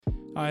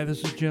Hi,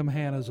 this is Jim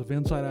Hannas of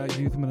Inside Out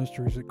Youth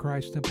Ministries at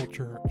Christ Temple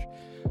Church.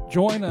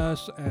 Join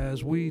us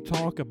as we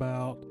talk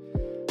about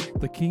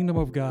the kingdom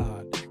of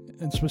God,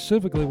 and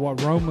specifically what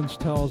Romans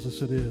tells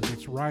us it is.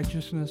 It's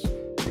righteousness,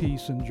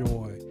 peace, and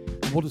joy.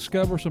 And we'll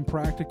discover some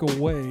practical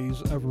ways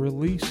of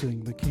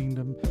releasing the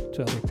kingdom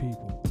to other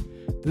people.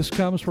 This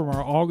comes from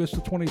our August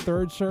the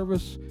 23rd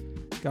service.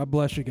 God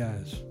bless you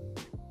guys.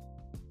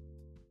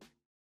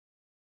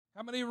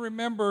 How many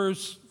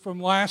remembers from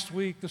last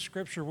week the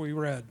scripture we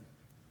read,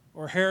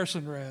 or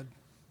Harrison read?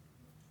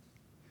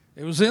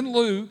 It was in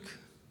Luke.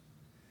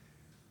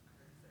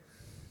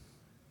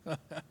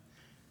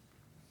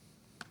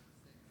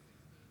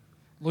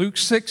 Luke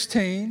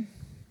 16.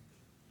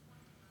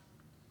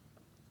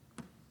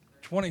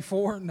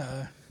 24?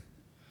 No.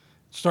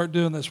 Start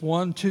doing this.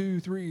 1, 2,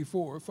 3,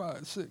 4,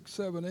 5, 6,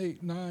 7,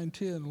 8, 9,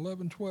 10,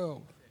 11,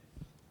 12.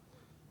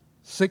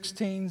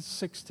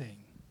 16.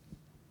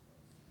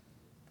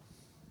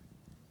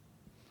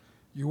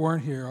 You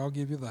weren't here. I'll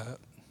give you that.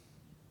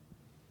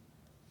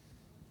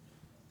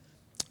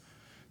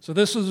 So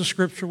this is a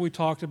scripture we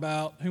talked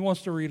about. Who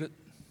wants to read it?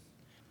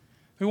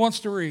 Who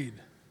wants to read?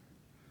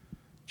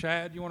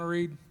 Chad, you want to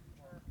read?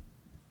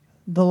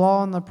 The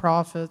law and the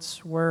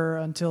prophets were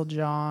until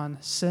John.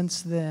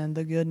 Since then,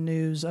 the good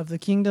news of the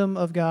kingdom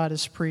of God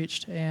is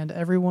preached, and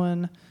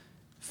everyone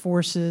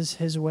forces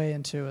his way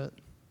into it.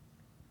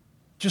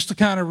 Just to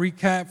kind of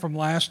recap from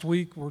last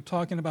week, we're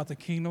talking about the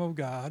kingdom of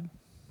God.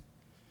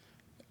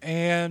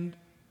 And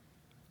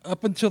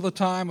up until the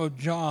time of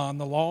John,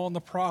 the law and the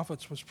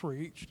prophets was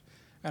preached.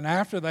 And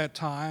after that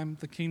time,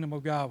 the kingdom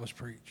of God was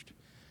preached.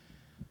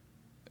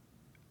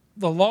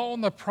 The law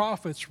and the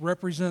prophets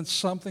represent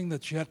something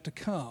that's yet to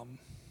come.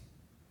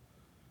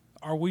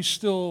 Are we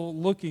still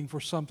looking for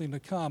something to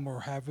come,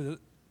 or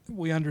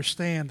we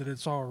understand that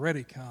it's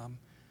already come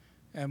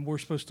and we're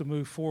supposed to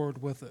move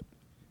forward with it?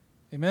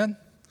 Amen?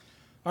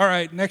 All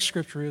right, next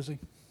scripture, Izzy.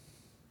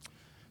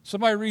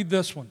 Somebody read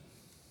this one.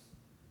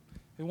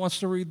 Who wants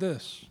to read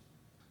this?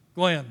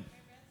 Glenn.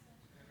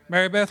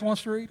 Mary Beth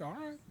wants to read? All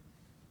right.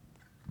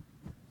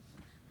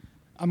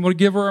 I'm going to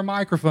give her a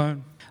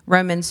microphone.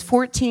 Romans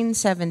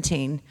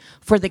 14:17.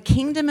 For the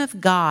kingdom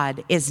of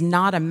God is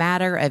not a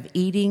matter of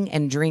eating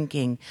and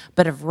drinking,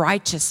 but of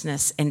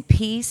righteousness and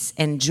peace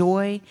and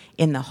joy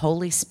in the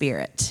Holy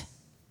Spirit.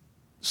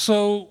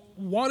 So,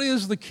 what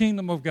is the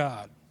kingdom of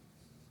God?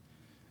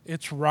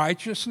 It's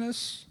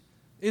righteousness,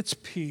 it's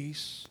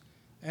peace,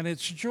 and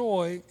it's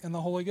joy in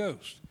the Holy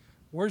Ghost.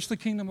 Where's the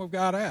kingdom of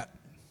God at?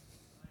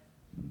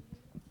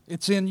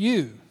 It's in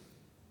you.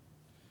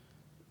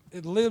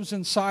 It lives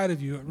inside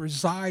of you. It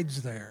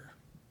resides there.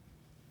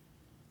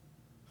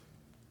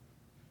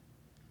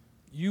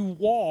 You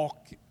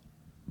walk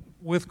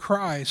with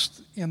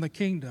Christ in the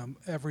kingdom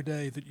every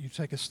day that you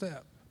take a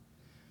step.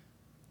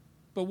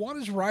 But what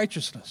is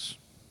righteousness?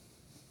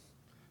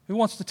 Who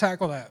wants to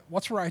tackle that?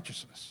 What's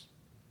righteousness?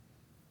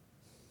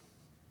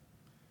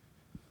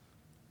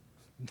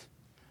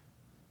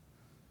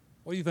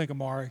 What do you think,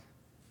 Amari?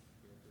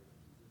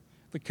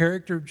 The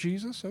character of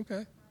Jesus?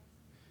 Okay.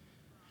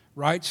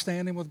 Right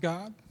standing with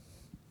God?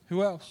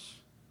 Who else?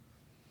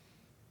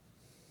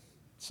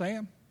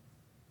 Sam?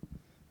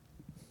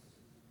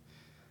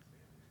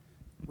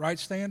 Right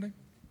standing?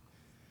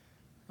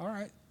 All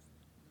right.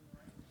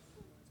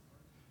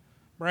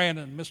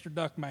 Brandon, Mr.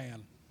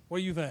 Duckman, what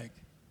do you think?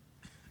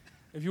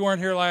 If you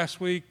weren't here last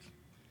week,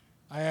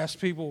 I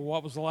asked people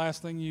what was the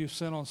last thing you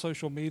sent on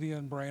social media,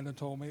 and Brandon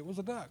told me it was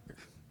a duck.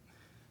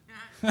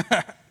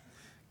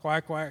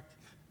 Quack, quack.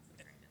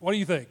 What do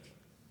you think?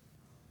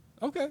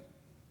 Okay.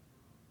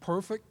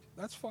 Perfect.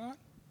 That's fine.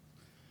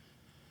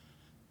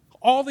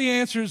 All the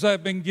answers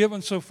I've been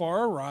given so far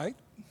are right.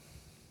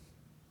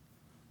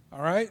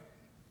 All right?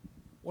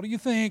 What do you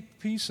think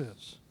peace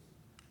is?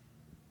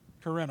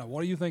 Corinna,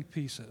 what do you think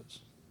peace is?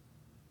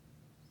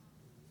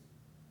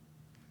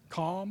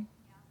 Calm?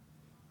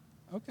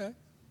 Okay.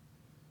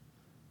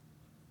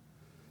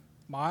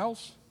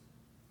 Miles?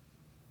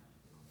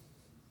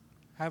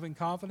 Having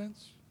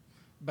confidence?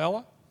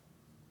 Bella?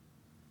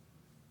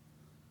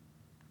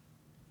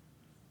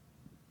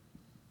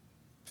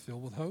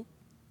 Filled with hope?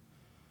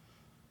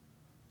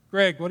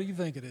 Greg, what do you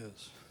think it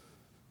is?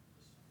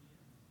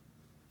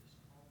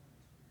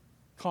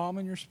 Calm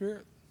in your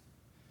spirit?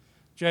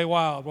 Jay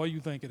Wild, what do you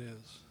think it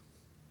is?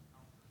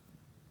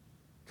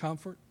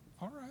 Comfort?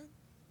 All right.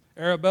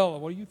 Arabella,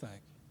 what do you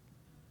think?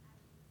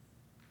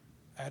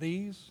 At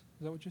ease? Is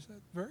that what you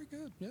said? Very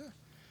good, yeah.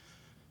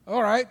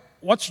 All right.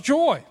 What's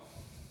joy?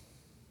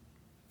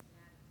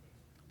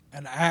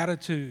 An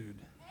attitude.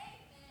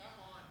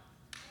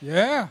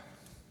 Yeah.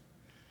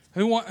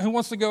 Who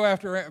wants to go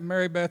after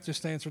Mary Beth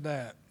just answered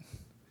that?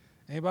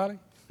 Anybody?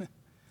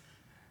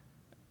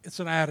 It's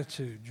an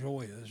attitude.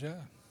 Joy is,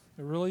 yeah.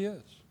 It really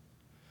is.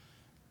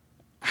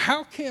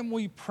 How can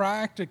we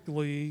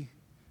practically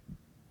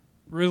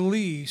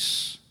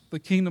release the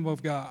kingdom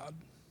of God?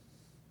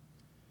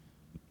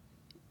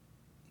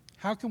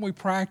 How can we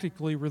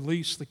practically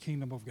release the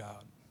kingdom of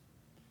God?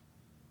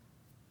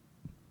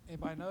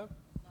 Anybody know?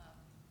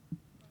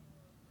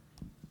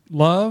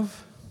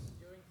 Love.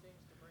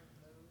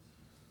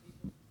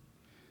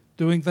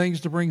 Doing things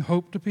to bring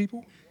hope to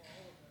people.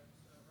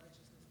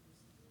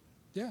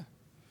 Yeah.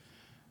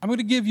 I'm going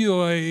to give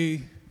you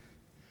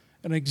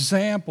an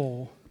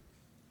example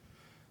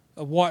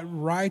of what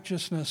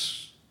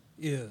righteousness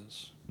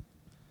is.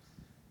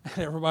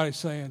 Everybody's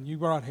saying, you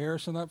brought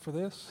Harrison up for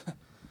this?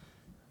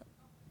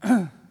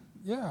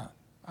 Yeah,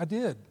 I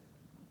did.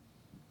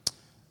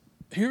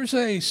 Here's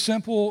a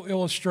simple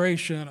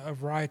illustration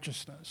of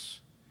righteousness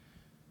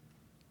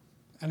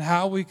and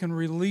how we can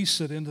release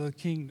it into the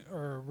kingdom,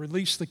 or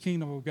release the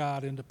kingdom of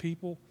God into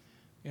people,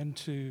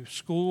 into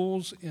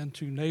schools,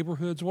 into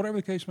neighborhoods, whatever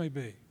the case may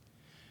be.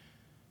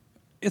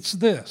 It's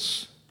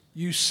this: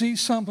 you see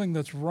something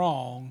that's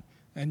wrong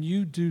and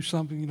you do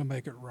something to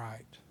make it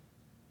right.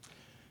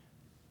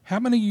 How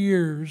many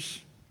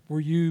years were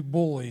you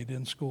bullied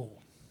in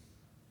school?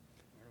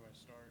 Where do I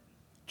start?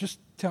 Just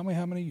tell me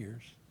how many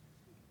years.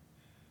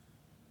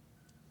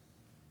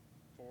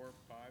 4,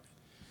 5.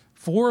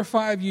 4 or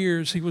 5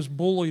 years he was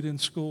bullied in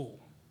school.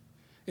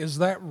 Is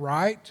that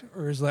right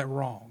or is that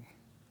wrong?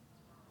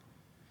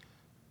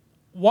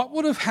 What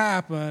would have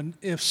happened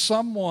if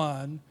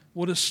someone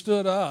would have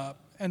stood up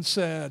and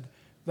said,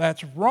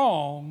 that's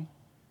wrong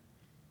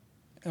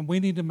and we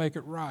need to make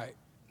it right?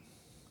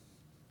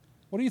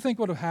 What do you think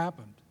would have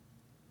happened?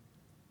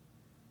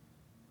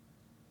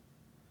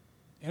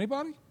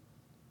 Anybody?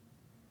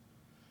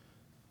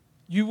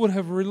 You would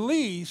have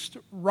released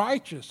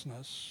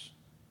righteousness,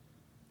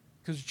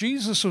 because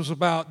Jesus was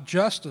about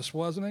justice,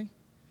 wasn't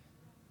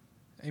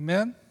he?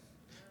 Amen?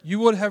 You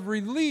would have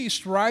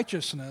released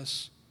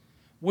righteousness,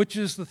 which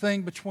is the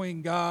thing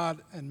between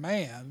God and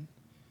man,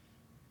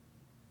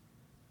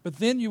 but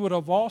then you would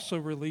have also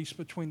released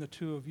between the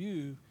two of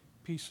you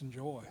peace and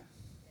joy.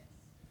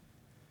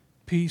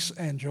 Peace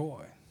and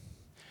joy.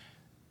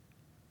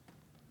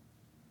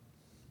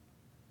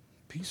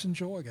 Peace and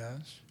joy,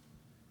 guys.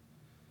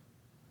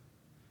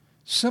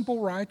 Simple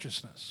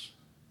righteousness.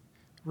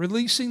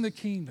 Releasing the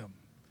kingdom.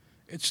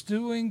 It's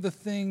doing the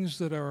things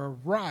that are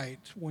right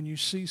when you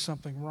see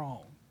something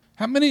wrong.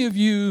 How many of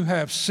you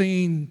have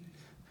seen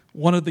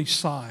one of these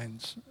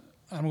signs?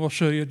 I'm going to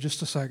show you in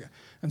just a second.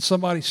 And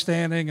somebody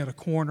standing at a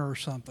corner or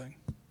something.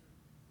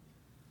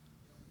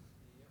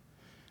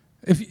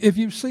 If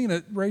you've seen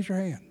it, raise your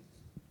hand.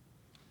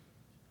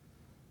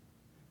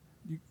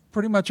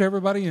 Pretty much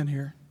everybody in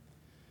here.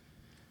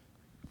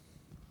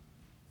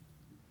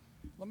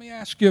 Let me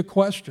ask you a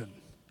question.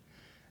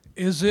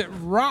 Is it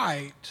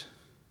right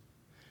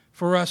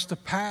for us to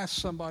pass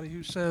somebody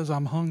who says,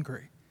 I'm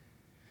hungry,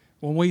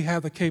 when we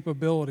have the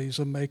capabilities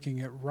of making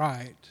it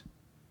right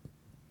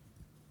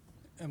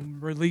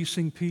and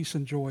releasing peace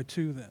and joy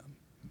to them?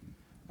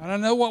 And I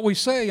know what we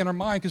say in our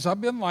mind, because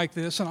I've been like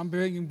this, and I'm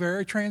being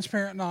very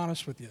transparent and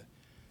honest with you.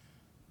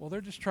 Well, they're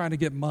just trying to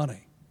get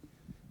money.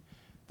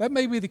 That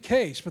may be the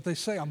case, but they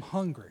say, I'm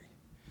hungry.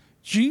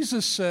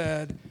 Jesus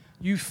said,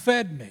 you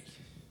fed me.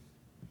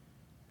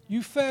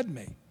 You fed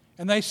me.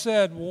 And they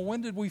said, well,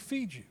 when did we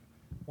feed you?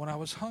 When I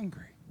was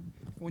hungry.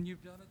 When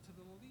you've done it to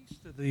the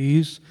least of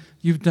these,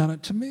 you've done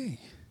it to me.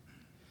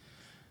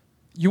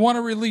 You want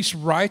to release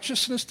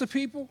righteousness to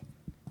people?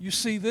 You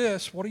see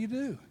this, what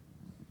do?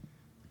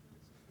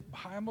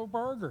 Buy them a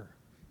burger.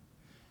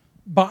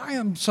 Buy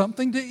them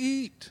something to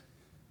eat.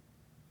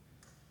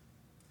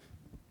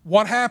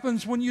 What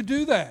happens when you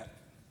do that?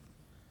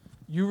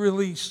 You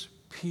release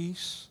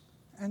peace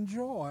and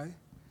joy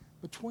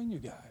between you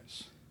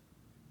guys.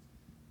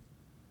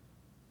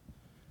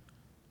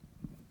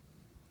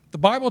 The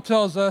Bible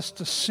tells us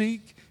to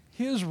seek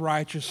His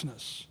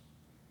righteousness.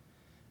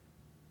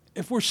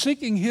 If we're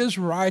seeking His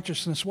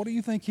righteousness, what do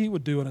you think He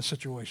would do in a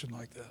situation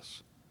like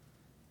this?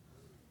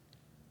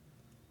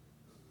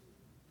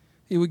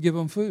 He would give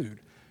them food.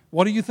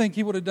 What do you think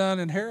He would have done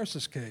in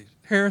Harrison's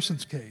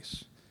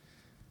case?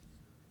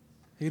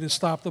 He'd have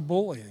stopped the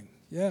bullying.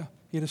 Yeah,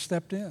 he'd have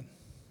stepped in.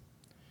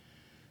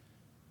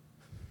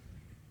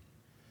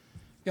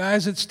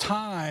 Guys, it's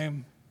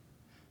time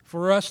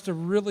for us to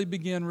really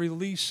begin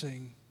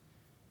releasing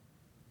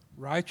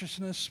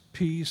righteousness,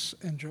 peace,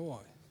 and joy.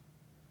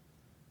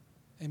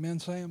 Amen,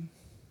 Sam?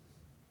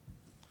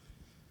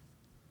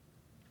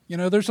 You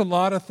know, there's a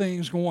lot of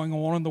things going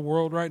on in the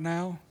world right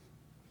now.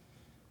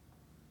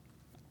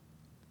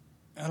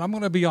 And I'm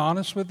going to be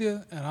honest with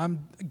you, and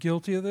I'm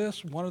guilty of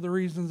this. One of the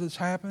reasons it's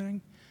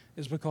happening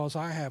is because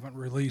I haven't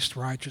released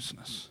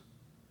righteousness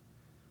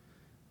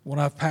when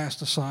I've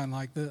passed a sign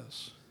like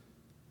this.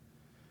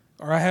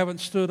 Or I haven't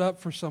stood up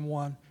for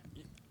someone.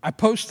 I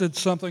posted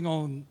something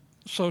on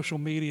social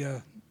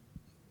media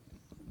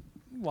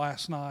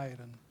last night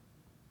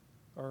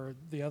or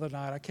the other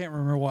night. I can't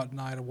remember what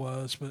night it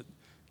was, but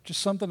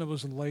just something that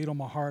was laid on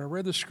my heart. I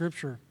read the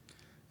scripture.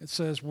 It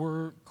says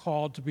we're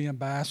called to be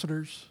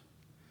ambassadors.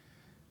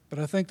 But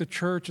I think the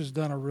church has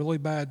done a really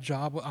bad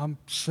job. I'm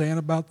saying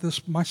about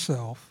this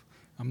myself.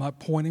 I'm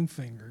not pointing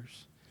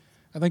fingers.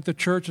 I think the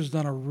church has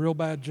done a real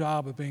bad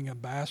job of being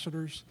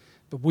ambassadors,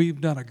 but we've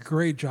done a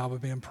great job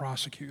of being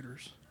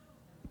prosecutors.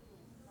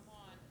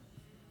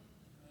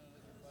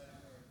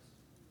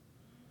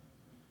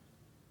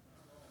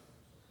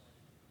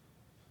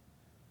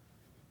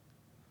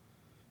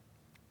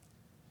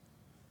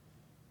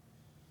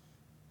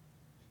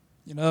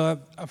 You know,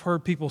 I've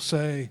heard people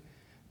say,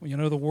 well, you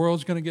know, the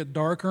world's going to get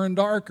darker and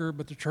darker,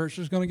 but the church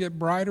is going to get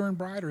brighter and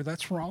brighter.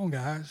 That's wrong,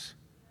 guys.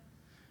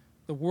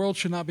 The world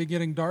should not be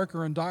getting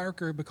darker and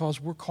darker because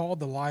we're called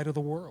the light of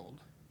the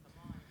world.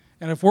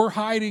 And if we're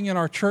hiding in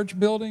our church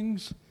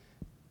buildings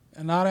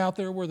and not out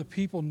there where the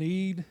people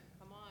need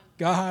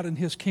God and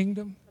His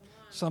kingdom,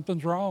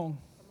 something's wrong.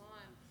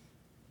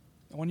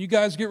 And when you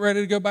guys get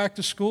ready to go back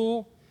to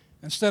school,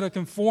 instead of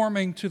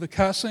conforming to the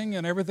cussing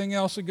and everything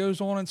else that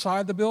goes on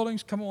inside the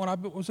buildings, come on, I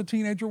was a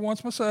teenager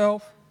once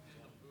myself.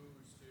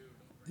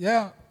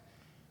 Yeah.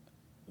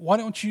 Why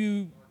don't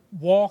you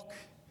walk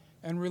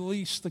and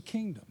release the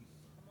kingdom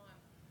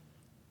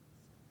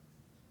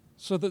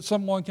so that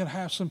someone can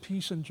have some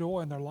peace and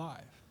joy in their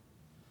life?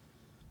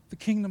 The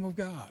kingdom of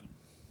God.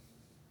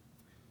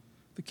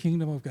 The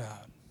kingdom of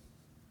God.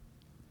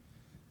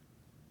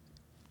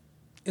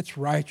 It's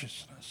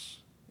righteousness,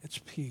 it's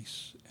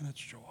peace, and it's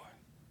joy.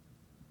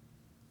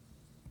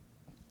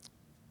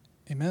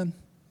 Amen?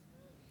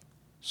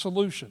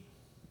 Solution.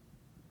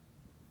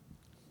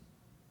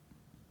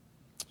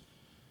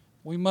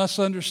 We must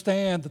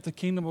understand that the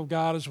kingdom of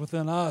God is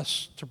within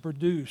us to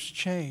produce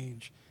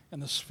change in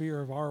the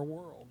sphere of our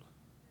world.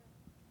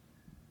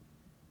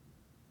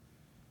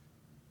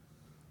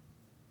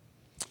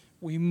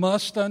 We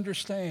must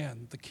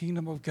understand the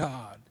kingdom of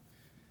God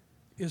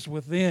is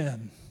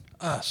within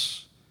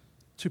us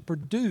to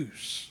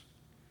produce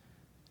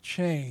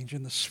change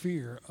in the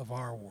sphere of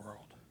our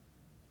world.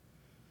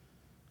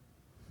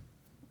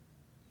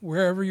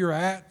 Wherever you're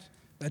at,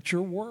 that's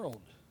your world.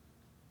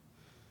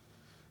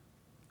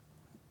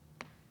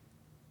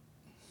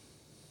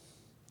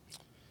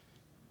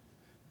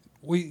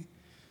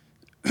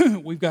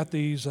 We've got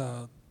these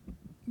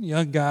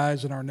young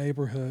guys in our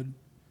neighborhood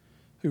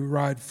who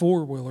ride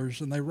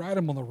four-wheelers, and they ride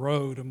them on the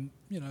road. And,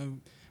 you know,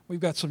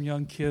 we've got some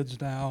young kids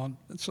now, and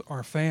it's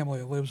our family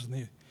that lives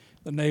in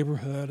the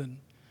neighborhood. And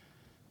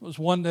it was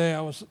one day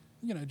I was,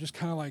 you know, just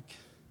kind of like,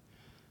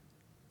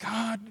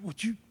 God,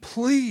 would you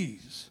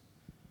please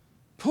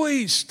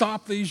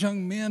stop these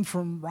young men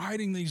from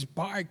riding these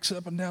bikes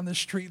up and down this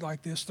street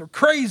like this. They're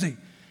crazy.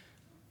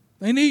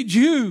 They need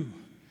you.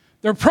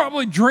 They're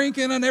probably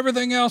drinking and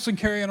everything else and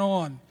carrying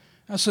on.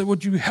 I said,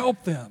 would you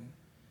help them?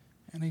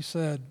 And he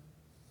said,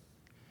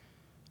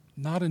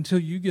 not until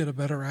you get a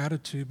better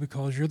attitude,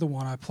 because you're the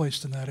one I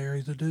placed in that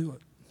area to do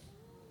it.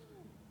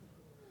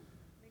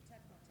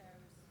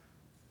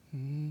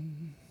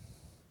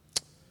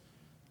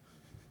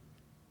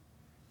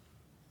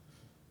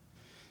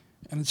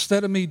 And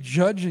instead of me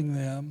judging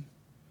them,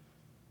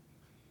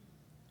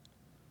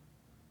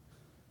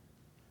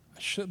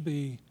 I should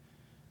be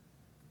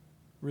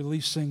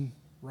releasing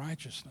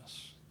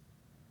righteousness.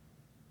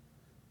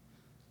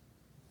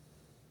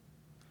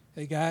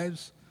 Hey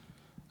guys,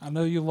 I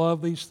know you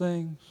love these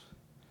things.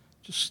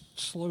 Just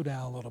slow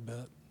down a little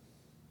bit.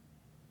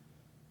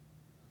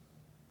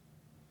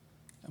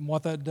 And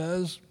what that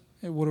does,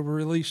 it would have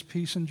released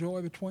peace and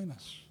joy between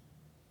us.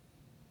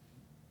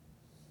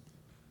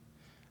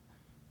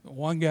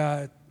 One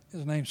guy,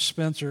 his name's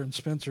Spencer, and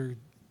Spencer,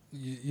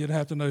 you'd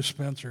have to know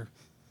Spencer.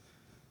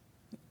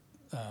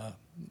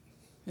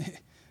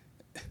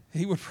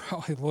 He would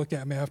probably look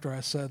at me after I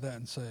said that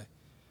and say,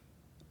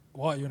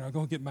 what, you're not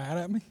going to get mad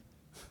at me?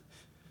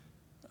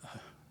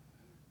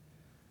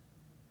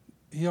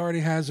 He already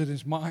has in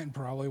his mind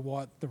probably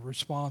what the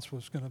response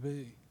was going to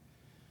be.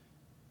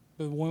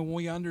 But when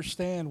we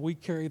understand we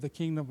carry the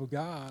kingdom of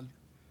God,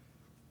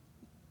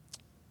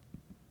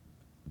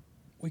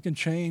 we can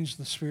change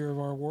the sphere of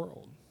our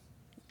world,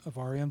 of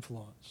our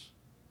influence.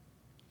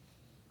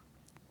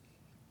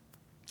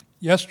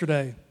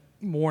 Yesterday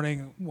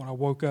morning when I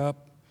woke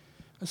up,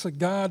 I said,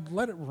 God,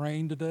 let it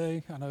rain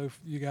today. I know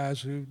you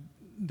guys who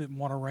didn't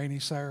want a rainy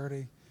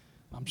Saturday,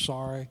 I'm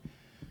sorry.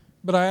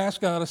 But I asked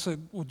God, I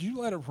said, would you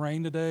let it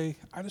rain today?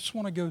 I just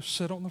want to go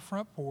sit on the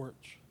front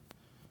porch,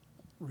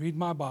 read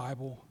my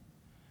Bible,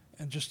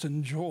 and just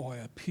enjoy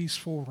a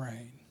peaceful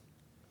rain.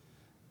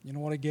 You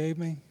know what He gave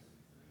me?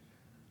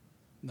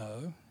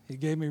 No, He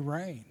gave me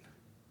rain.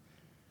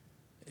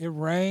 It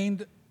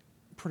rained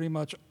pretty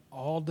much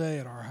all day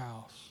at our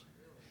house.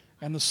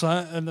 And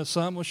the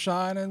sun was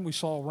shining. We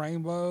saw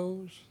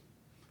rainbows.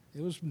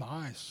 It was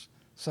nice.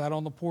 Sat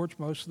on the porch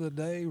most of the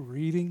day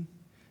reading,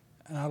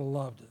 and I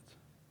loved it.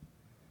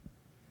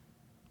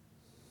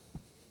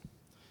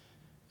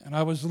 And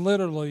I was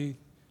literally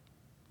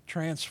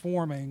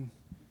transforming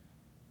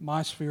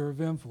my sphere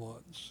of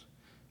influence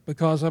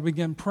because I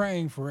began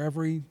praying for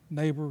every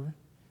neighbor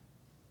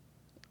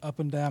up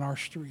and down our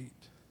street.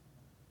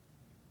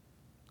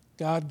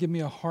 God, give me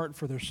a heart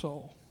for their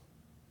soul.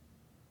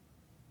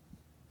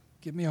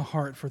 Give me a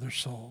heart for their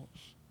souls.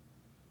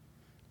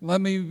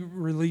 Let me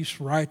release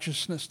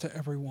righteousness to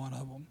every one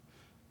of them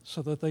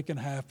so that they can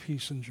have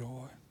peace and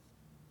joy.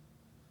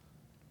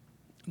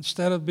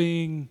 Instead of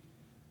being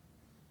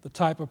the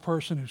type of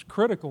person who's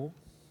critical,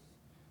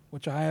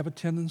 which I have a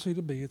tendency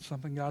to be, it's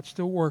something God's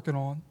still working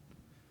on.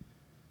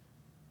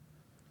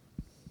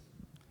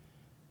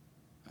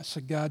 I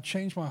said, God,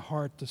 change my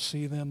heart to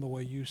see them the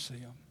way you see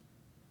them.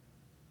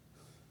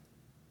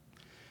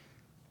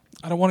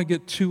 I don't want to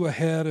get too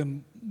ahead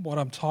in what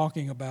I'm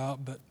talking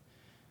about, but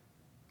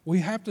we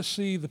have to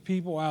see the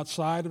people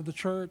outside of the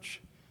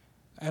church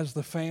as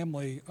the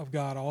family of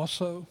God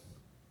also,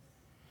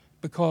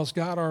 because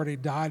God already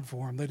died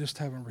for them. They just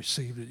haven't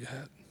received it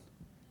yet.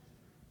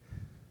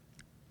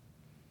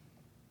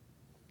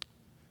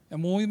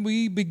 And when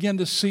we begin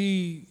to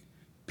see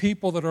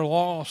people that are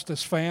lost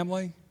as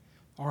family,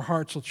 our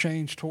hearts will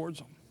change towards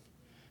them,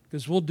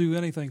 because we'll do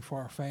anything for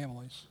our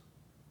families.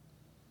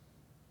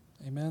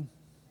 Amen?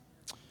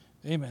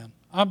 Amen.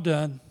 I'm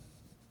done.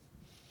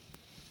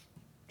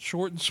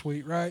 Short and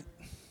sweet, right?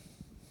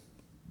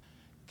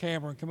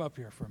 Cameron, come up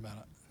here for a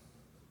minute.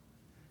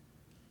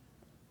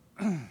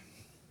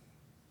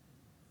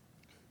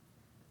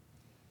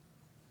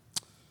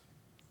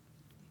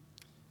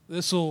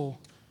 This will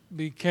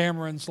be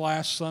Cameron's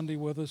last Sunday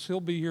with us.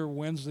 He'll be here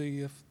Wednesday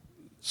if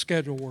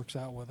schedule works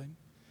out with him.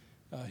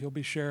 He'll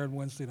be sharing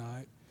Wednesday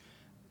night.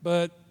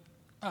 But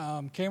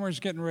Cameron's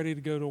getting ready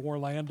to go to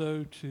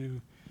Orlando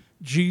to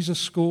Jesus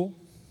School.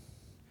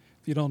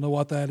 If you don't know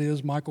what that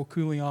is, Michael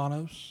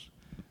Koulianos,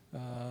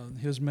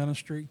 his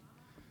ministry.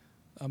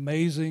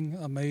 Amazing,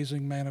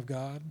 amazing man of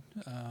God.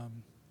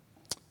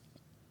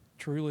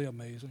 Truly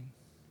amazing.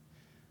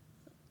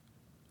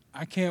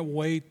 I can't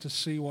wait to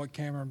see what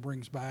Cameron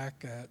brings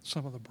back at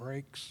some of the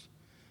breaks,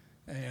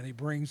 and he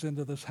brings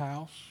into this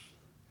house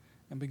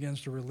and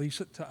begins to release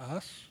it to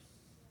us.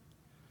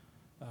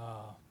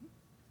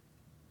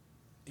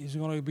 He's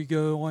going to be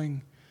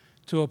going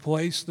to a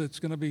place that's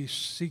going to be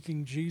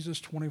seeking Jesus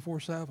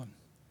 24/7. And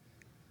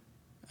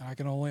I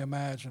can only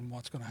imagine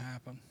what's going to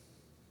happen.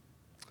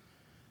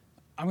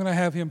 I'm going to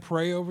have him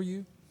pray over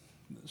you.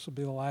 This will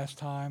be the last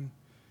time.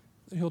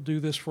 He'll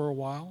do this for a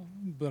while,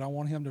 but I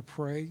want him to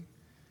pray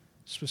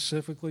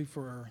specifically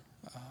for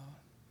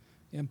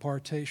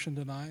impartation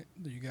tonight,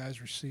 that you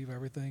guys receive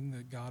everything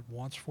that God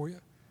wants for you.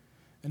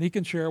 And he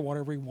can share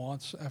whatever he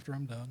wants after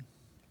I'm done.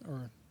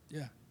 Or,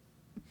 yeah.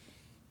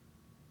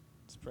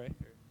 Let's pray.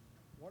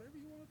 Whatever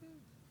you want to do.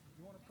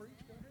 You want to preach?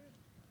 Go ahead.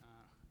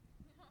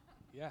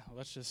 Yeah,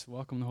 let's just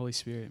welcome the Holy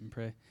Spirit and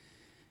pray.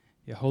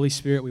 Yeah, Holy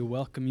Spirit, we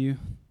welcome you.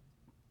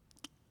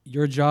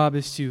 Your job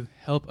is to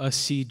help us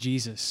see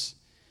Jesus.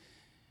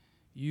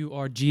 You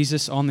are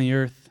Jesus on the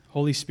earth.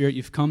 Holy Spirit,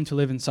 you've come to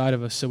live inside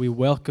of us, so we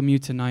welcome you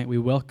tonight. We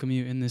welcome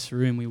you in this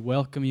room. We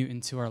welcome you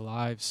into our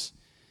lives.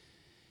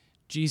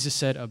 Jesus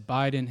said,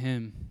 abide in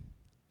him,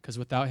 because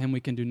without him we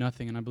can do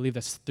nothing, and I believe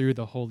that's through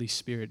the Holy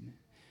Spirit.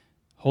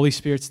 Holy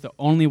Spirit's the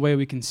only way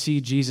we can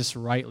see Jesus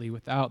rightly.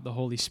 Without the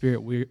Holy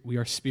Spirit, we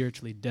are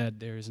spiritually dead.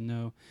 There's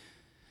no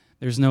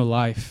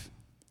life.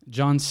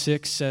 John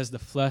 6 says the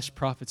flesh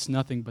profits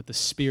nothing, but the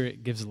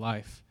Spirit gives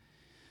life.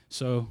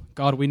 So,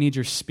 God, we need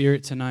your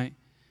Spirit tonight.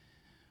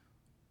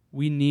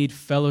 We need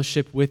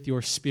fellowship with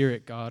your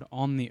Spirit, God,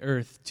 on the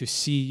earth to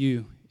see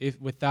you. If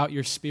without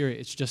your Spirit,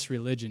 it's just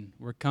religion.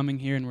 We're coming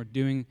here and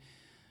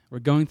we're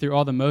going through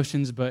all the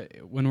motions, but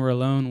when we're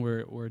alone,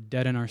 we're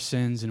dead in our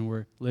sins and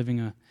we're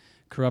living a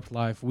corrupt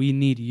life. We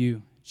need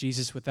you.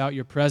 Jesus, without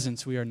your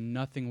presence, we are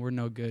nothing. We're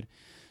no good.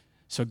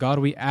 So, God,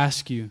 we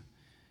ask you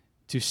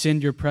to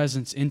send your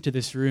presence into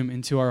this room,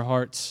 into our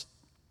hearts.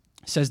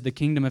 It says the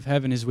kingdom of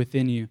heaven is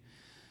within you.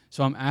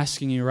 So I'm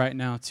asking you right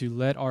now to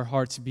let our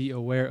hearts be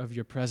aware of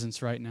your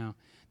presence right now,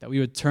 that we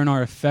would turn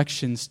our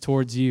affections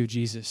towards you,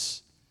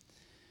 Jesus.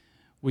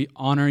 We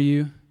honor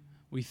you.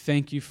 We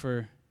thank you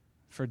for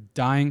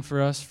dying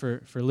for us,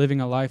 for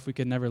living a life we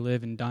could never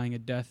live and dying a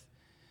death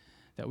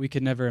that we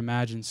could never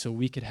imagine so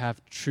we could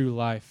have true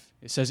life.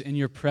 It says, in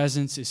your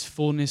presence is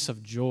fullness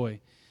of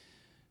joy.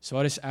 So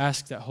I just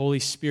ask that, Holy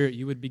Spirit,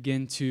 you would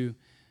begin to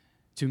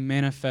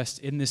manifest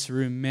in this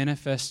room,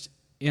 manifest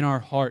in our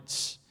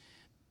hearts.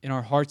 And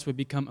our hearts would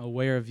become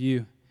aware of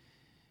you,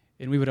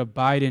 and we would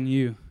abide in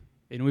you,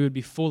 and we would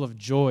be full of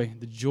joy.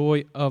 The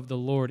joy of the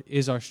Lord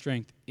is our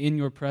strength. In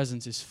your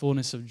presence is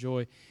fullness of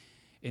joy,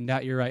 and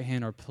at your right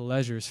hand are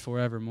pleasures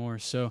forevermore.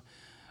 So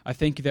I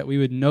thank you that we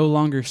would no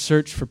longer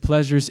search for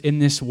pleasures in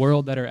this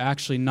world that are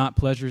actually not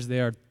pleasures.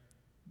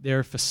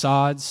 They're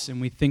facades, and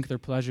we think they're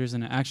pleasures,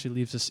 and it actually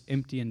leaves us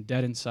empty and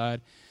dead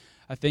inside.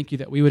 I thank you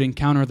that we would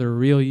encounter the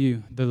real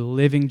you, the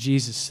living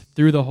Jesus,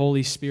 through the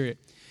Holy Spirit.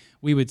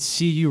 We would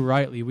see you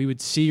rightly. We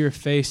would see your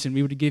face, and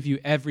we would give you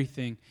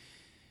everything,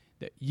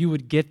 that you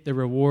would get the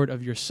reward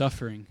of your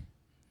suffering,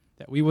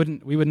 that we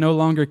would no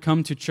longer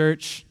come to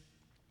church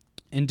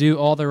and do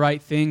all the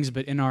right things,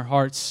 but in our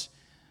hearts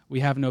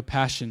we have no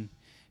passion.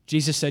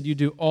 Jesus said, you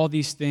do all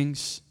these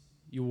things.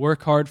 You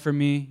work hard for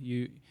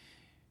me.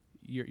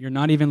 You're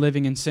not even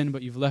living in sin,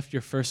 but you've left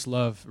your first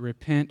love.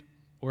 Repent,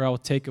 or I will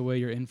take away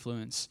your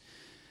influence.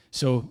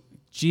 So,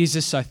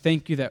 Jesus, I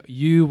thank you that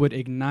you would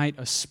ignite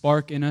a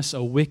spark in us,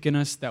 a wick in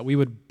us, that we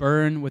would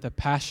burn with a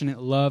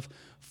passionate love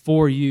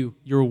for you.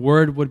 Your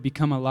word would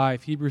become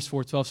alive. Hebrews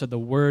 4:12 said the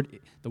word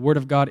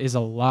of God is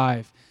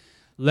alive.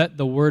 Let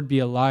the word be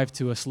alive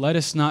to us. Let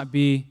us not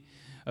be,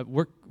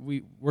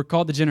 we're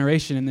called the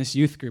generation in this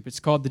youth group. It's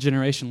called the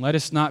generation. Let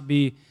us not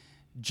be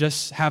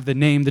just have the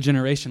name the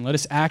generation. Let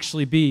us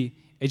actually be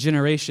a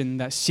generation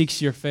that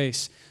seeks your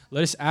face.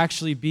 let us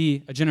actually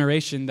be a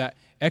generation that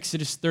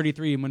Exodus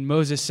 33, when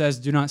Moses says,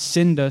 do not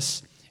send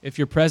us if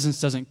your presence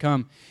doesn't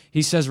come,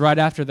 he says right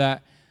after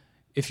that,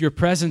 if your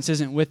presence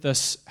isn't with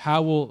us,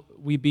 how will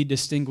we be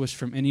distinguished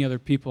from any other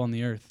people on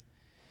the earth?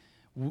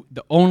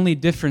 The only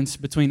difference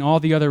between all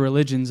the other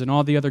religions and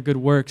all the other good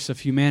works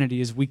of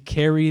humanity is we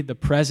carry the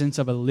presence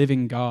of a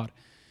living God.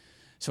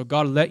 So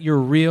God, let your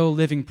real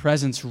living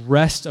presence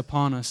rest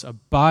upon us,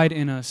 abide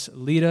in us,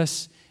 lead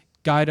us,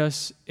 guide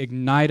us,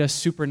 ignite us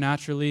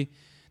supernaturally,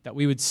 that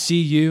we would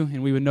see you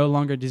and we would no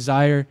longer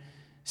desire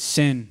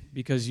sin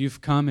because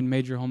you've come and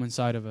made your home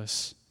inside of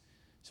us.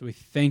 So we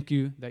thank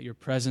you that your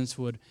presence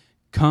would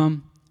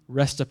come,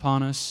 rest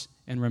upon us,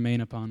 and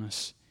remain upon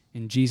us.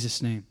 In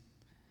Jesus' name,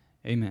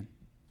 amen.